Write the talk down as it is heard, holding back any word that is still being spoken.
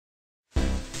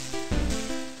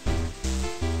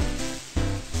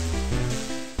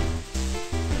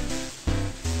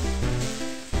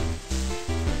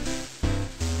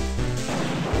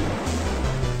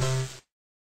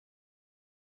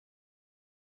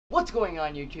What's going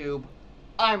on YouTube?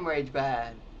 I'm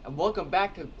RageBad, and welcome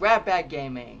back to RampAge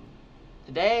Gaming.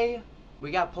 Today, we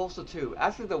got Postal 2.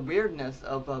 After the weirdness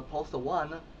of Postal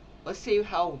 1, let's see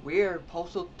how weird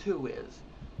Postal 2 is.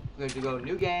 We're going to go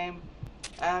new game.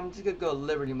 I'm just going to go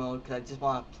Liberty mode because I just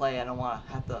want to play. I don't want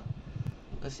to have to...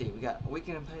 Let's see, we got a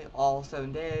weekend to play all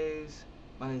 7 days.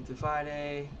 Monday through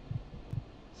Friday.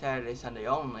 Saturday, Sunday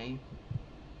only.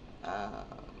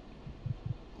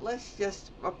 Let's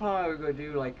just, we're probably gonna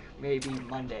do like maybe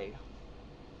Monday.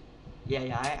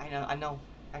 I know,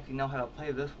 actually know how to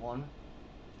play this one.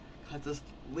 Cause this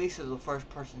at least is a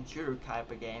first-person shooter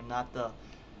type of game, not the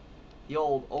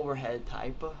old overhead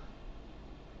type,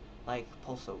 like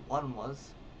Postal 1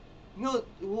 was. You know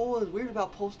what was weird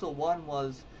about Postal 1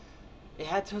 was it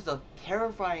had such a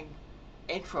terrifying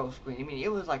intro screen. I mean,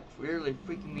 it was like really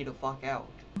freaking me the fuck out.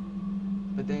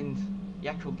 But then the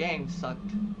actual game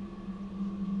sucked.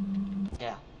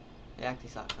 Yeah, it actually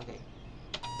sucks. Okay.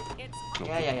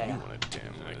 Yeah. You want a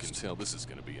damn I can tell this is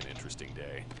gonna be an interesting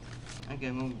day. I'm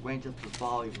gonna range up the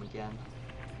volume again.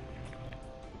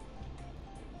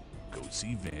 Go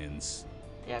see Vince.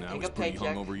 Yeah, now, take I was a pretty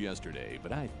paycheck. hungover yesterday,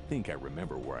 but I think I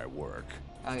remember where I work.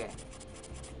 Okay.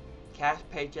 Cash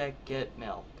paycheck, get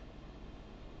milk.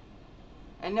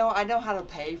 And no, I know how to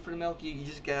pay for the milk. You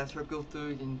just gotta circle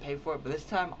through and pay for it. But this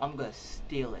time, I'm gonna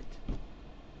steal it.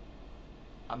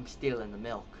 I'm stealing the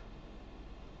milk.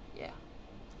 Yeah.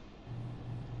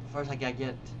 First I gotta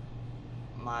get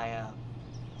my,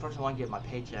 first I wanna get my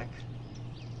paycheck.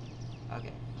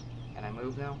 Okay. Can I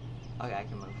move now? Okay, I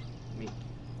can move.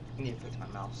 I need to fix my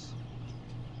mouse.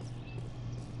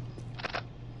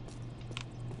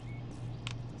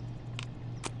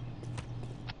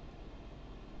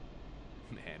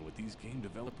 Man, what these game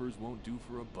developers won't do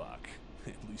for a buck.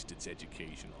 At least it's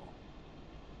educational.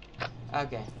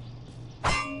 Okay.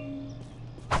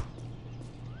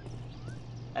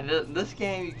 And this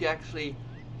game, you can actually,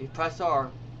 you press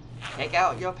R, take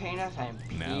out your penis and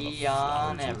pee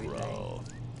on everything.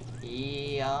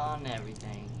 Pee on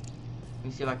everything. Let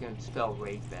me see if I can spell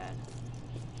RageBad.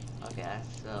 Okay,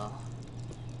 that's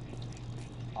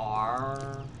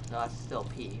R. No, that's still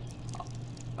P. Oh.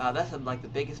 Wow, that's like the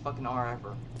biggest fucking R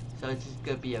ever. So it's just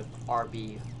gonna be a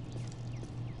RB.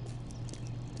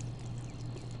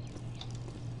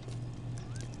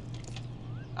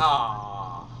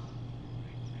 Ah,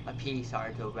 my pee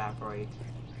started to evaporate.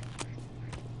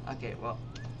 Okay, well,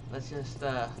 let's just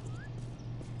yeah.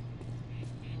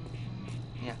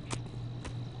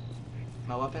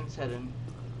 My weapon's hidden.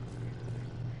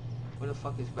 Who the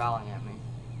fuck is growling at me?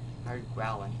 I heard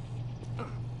growling.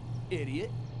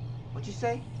 Idiot. What'd you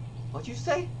say? What'd you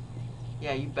say?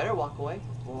 Yeah, you better walk away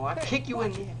or I kick you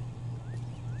in the head.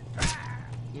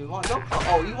 You wanna go?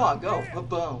 Oh, you wanna go?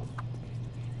 Boom.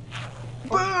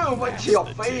 Boom! Right to your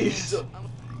face! Oh,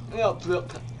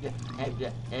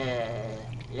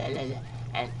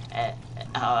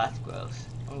 that's gross.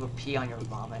 I'm gonna pee on your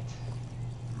vomit.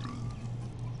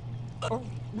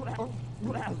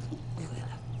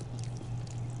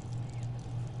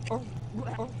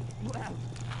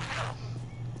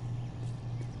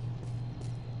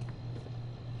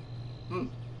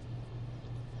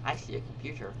 I see a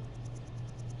computer.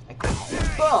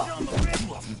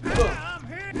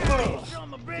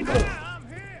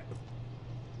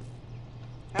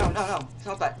 No,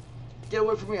 stop that. Get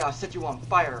away from me, I'll set you on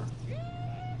fire.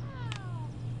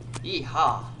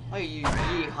 Yeehaw. What are you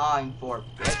yeehawing for,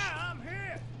 bitch?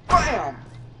 BAM!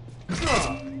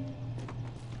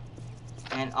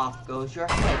 And off goes your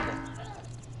head.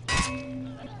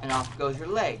 And off goes your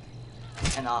leg.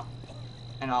 And off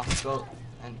goes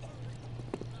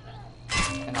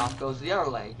and off goes the other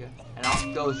leg. And off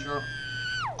goes your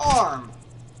arm.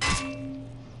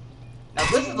 Now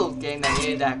this is a game that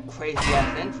needed that crazy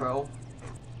ass intro.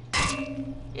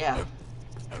 Yeah.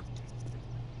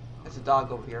 There's a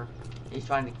dog over here. He's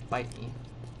trying to bite me.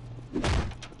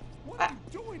 What are you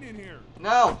doing in here?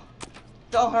 No!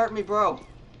 Don't hurt me, bro.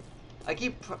 I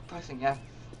keep pressing F.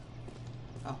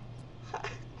 Oh.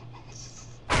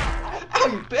 Oh,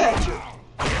 you bitch!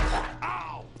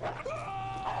 Ow!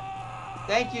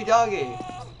 Thank you, doggy.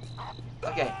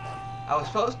 Okay. I was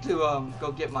supposed to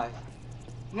go get my...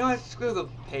 You know what? Screw the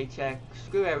paycheck.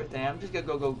 Screw everything. I'm just gonna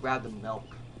go grab the milk.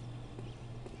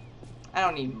 I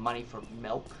don't need money for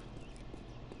milk.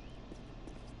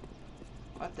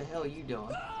 What the hell are you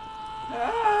doing?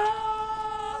 Ah!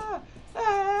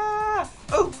 Ah!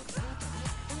 Oh!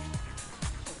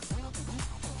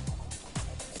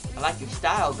 I like your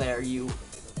style there, you.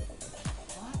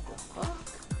 What the fuck?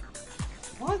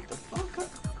 What the fuck?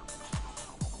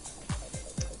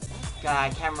 God, I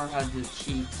can't remember how to do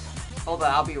cheats. Hold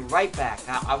on, I'll be right back.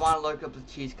 I want to look up the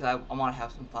cheese because I want to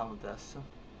have some fun with this.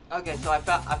 Okay, so I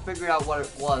figured out what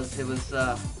it was. It was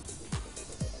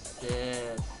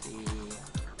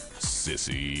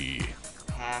Sissy.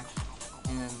 Hack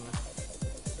and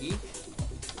eat.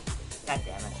 God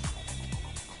damn it.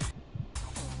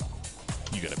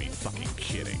 You gotta be fucking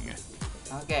kidding.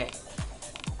 Okay.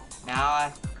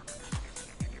 Now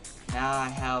I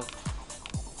have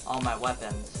all my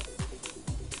weapons.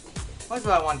 What do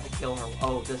I want to kill her?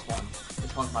 Oh, this one.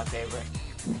 This one's my favorite.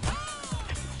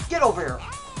 Get over here!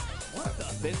 What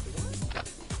the?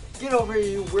 Get over here,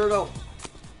 you weirdo!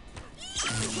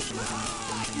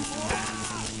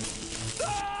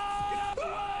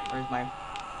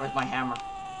 Where's my hammer?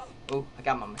 Oh, I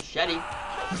got my machete.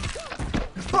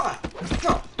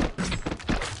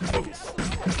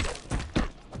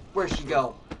 Where'd she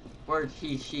go? Where'd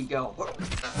she go?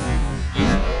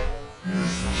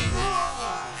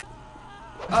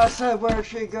 I said, where'd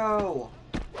she go?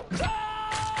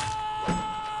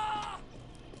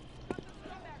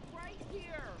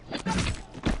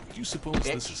 Do you suppose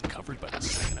this is covered by the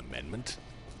Second Amendment?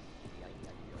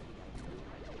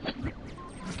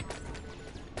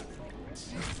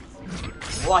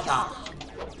 Water.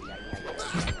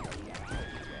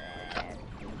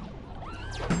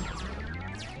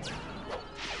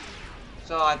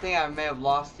 So I think I may have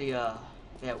lost the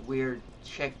that weird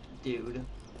chick dude.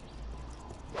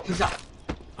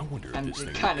 I wonder if I'm this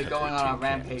thing kind of with going pepper on a tin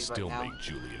rampage cans still right now. make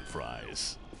Julian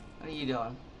fries. What are you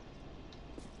doing?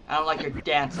 I don't like your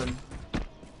dancing.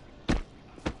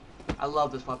 I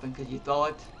love this weapon because you throw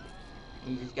it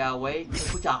and you just gotta wait.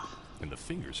 And the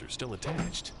fingers are still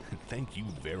attached. Thank you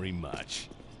very much.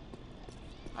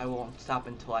 I won't stop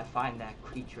until I find that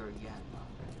creature again.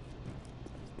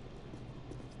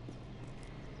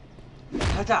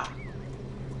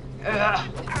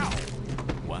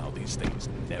 Wow, these things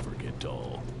never get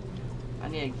dull. I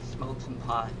need to smoke some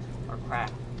pot or crack.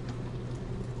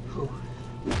 Whew.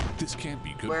 This can't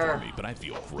be good Where? for me, but I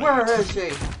feel great. Where is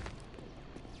she?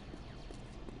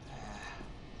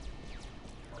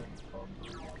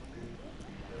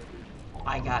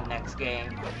 I got next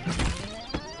game.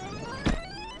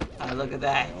 Look at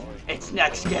that. It's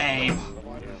next game.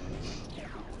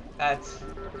 That's...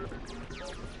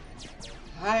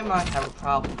 I might have a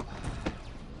problem.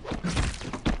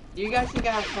 Do you guys think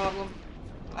I have a problem?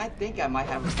 I think I might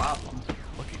have a problem.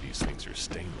 Lucky these things are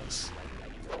stainless.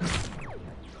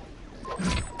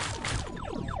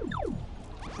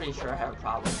 Pretty sure I have a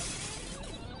problem.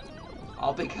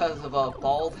 All because of a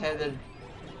bald-headed,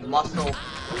 mustache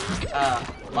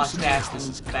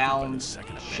and bound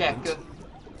chick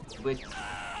with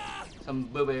some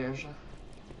boobies.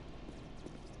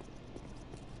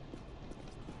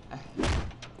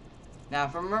 Now,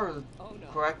 if I remember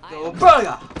correct, yeah,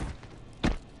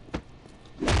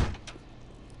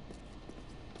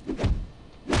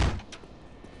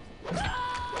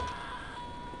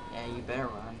 you better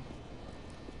run.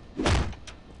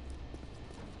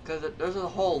 Because there's a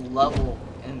whole level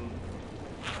in...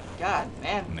 God,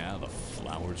 man. Now the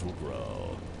flowers will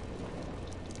grow.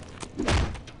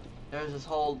 There's this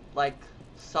whole, like,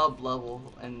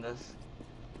 sub-level in this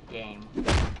game. And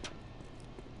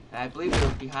I believe it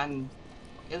was behind...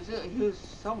 He was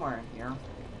somewhere in here.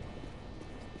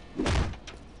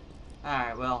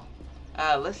 Alright, well.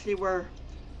 Let's see where...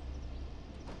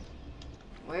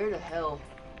 Where the hell...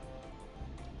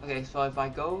 Okay, so if I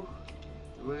go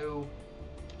through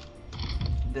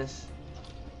this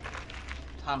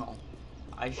tunnel,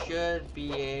 I should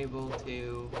be able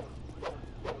to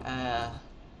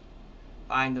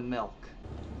find the milk.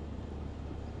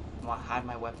 I want to hide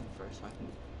my weapon first so I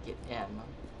can get in.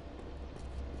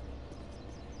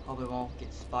 Hope I won't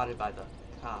get spotted by the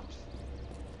cops.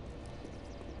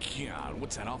 God,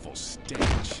 what's that awful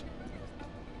stench?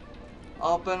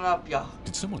 Open up, ya.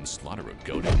 Did someone slaughter a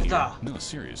goat in here? No,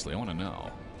 seriously, I want to know.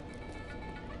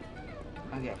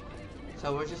 Okay,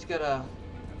 so we're just gonna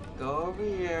go over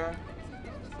here.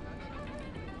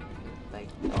 Like,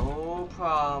 no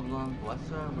problem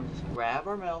whatsoever. Just grab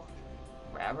our milk.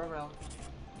 Grab our milk.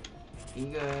 Be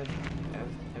good.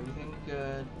 Everything's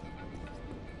good.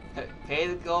 Pay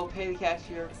the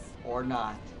cashier or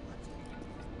not.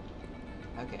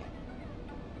 Okay.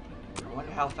 I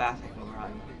wonder how fast I can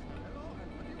run.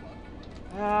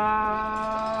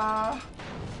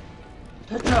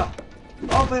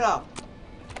 Open up!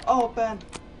 Open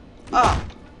up!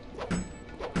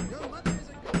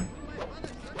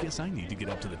 Guess I need to get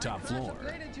up to the top floor.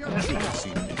 It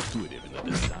seemed intuitive in the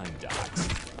design docs.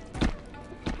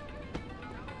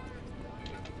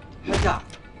 Heads up!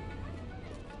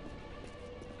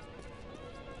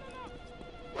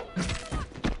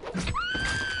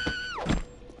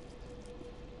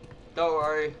 Don't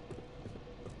worry.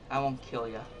 I won't kill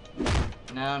you.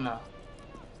 No, no.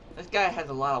 This guy has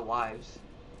a lot of wives.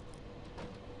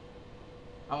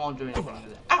 I won't do anything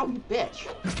with it. Ow, you bitch!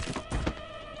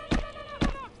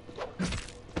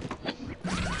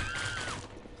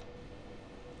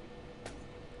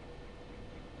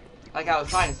 Like I was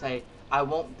trying to say, I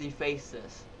won't deface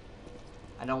this.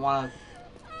 I don't want to...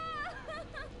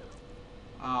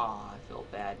 Oh, I feel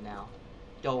bad now.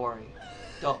 Don't worry.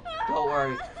 Don't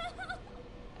worry.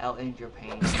 I'll end your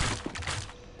pain.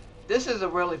 This is a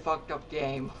really fucked up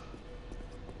game.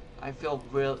 I feel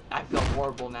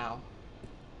horrible now.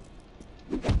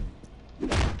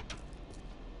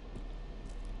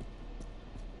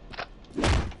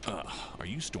 Are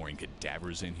you storing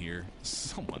cadavers in here?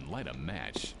 Someone light a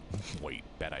match. Wait,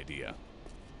 bad idea.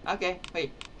 Okay,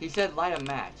 wait. He said light a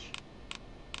match.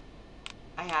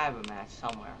 I have a match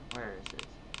somewhere. Where is it?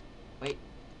 Wait.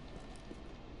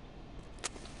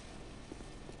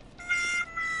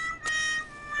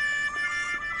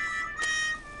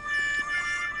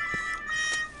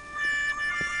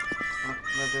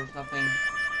 Oh, there's nothing.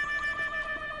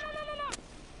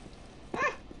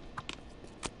 Ah!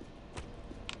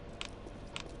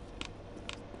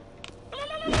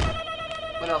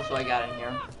 What else do I got in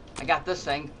here? I got this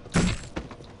thing.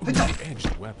 With an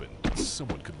edged weapon,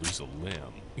 someone could lose a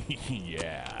limb.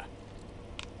 Yeah.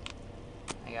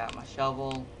 I got my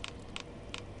shovel.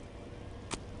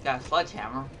 Got a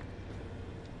sledgehammer.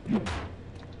 Let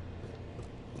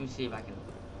me see if I can.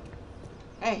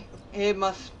 Hey, it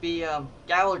must be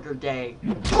Gallagher Day.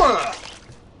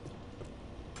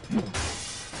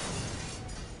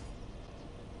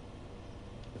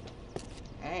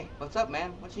 Hey, what's up,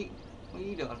 man? What are you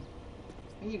doing? What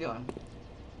are you doing?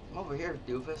 I'm over here,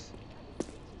 doofus.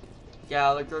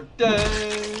 Gallagher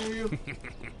Day!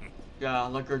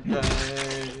 Gallagher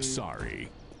Day!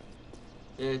 Sorry.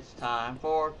 It's time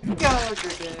for Gallagher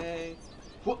Day!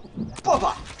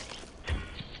 Bye-bye!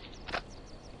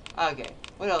 Okay,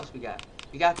 what else we got?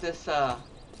 We got this,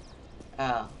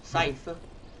 scythe.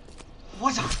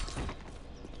 What's up?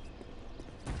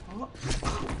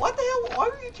 What the hell? Why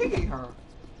are you kicking her?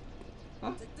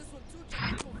 Huh?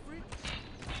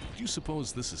 Do you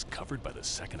suppose this is covered by the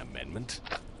Second Amendment?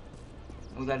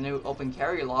 With that new open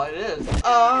carry law, it is.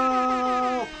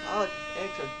 Oh!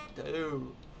 Politics are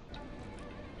due.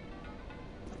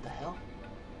 What the hell?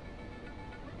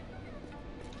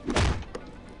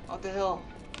 What the hell?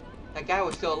 That guy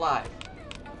was still alive.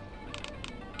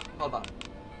 Hold on.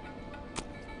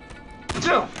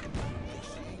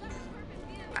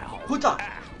 What's up?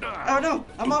 Oh no!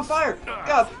 I'm on fire!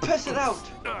 God, piss it out!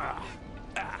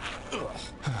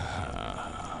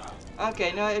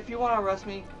 Okay, now if you want to arrest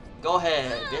me, go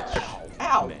ahead, bitch.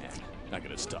 Ow! Man, not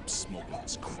gonna stop smoking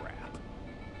this crap.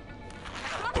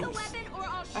 Drop the weapon or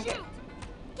I'll shoot!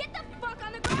 Get the fuck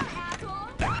on the ground, asshole!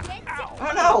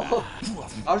 Oh no!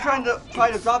 I was trying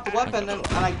to drop the weapon and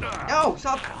no!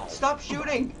 Stop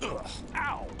shooting!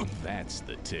 Ow! That's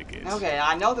the ticket. Okay,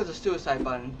 I know there's a suicide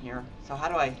button here. So how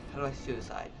do I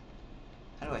suicide?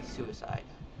 How do I suicide?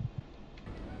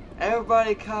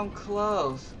 Everybody come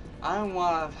close. I don't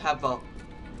want to have a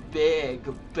big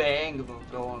bang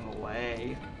of going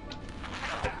away.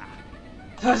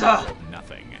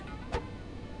 Nothing.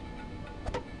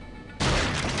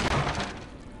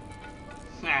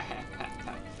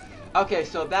 Okay,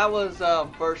 so that was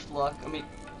first look. I mean,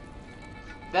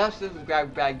 this was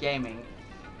RageBad Gaming.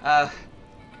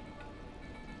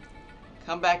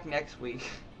 Come back next week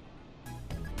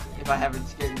if I haven't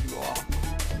scared you off.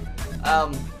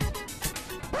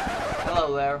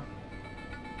 Hello there.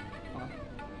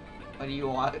 What do you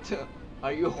want?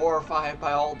 Are you horrified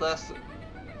by all this?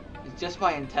 It's just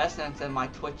my intestines and my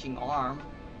twitching arm.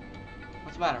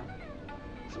 What's the matter?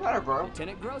 What's the matter, bro?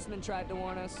 Lieutenant Grossman tried to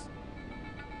warn us.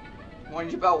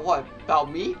 Warned you about what? About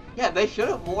me? Yeah, they should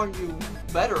have warned you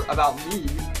better about me.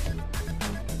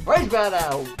 RageBad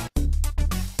out!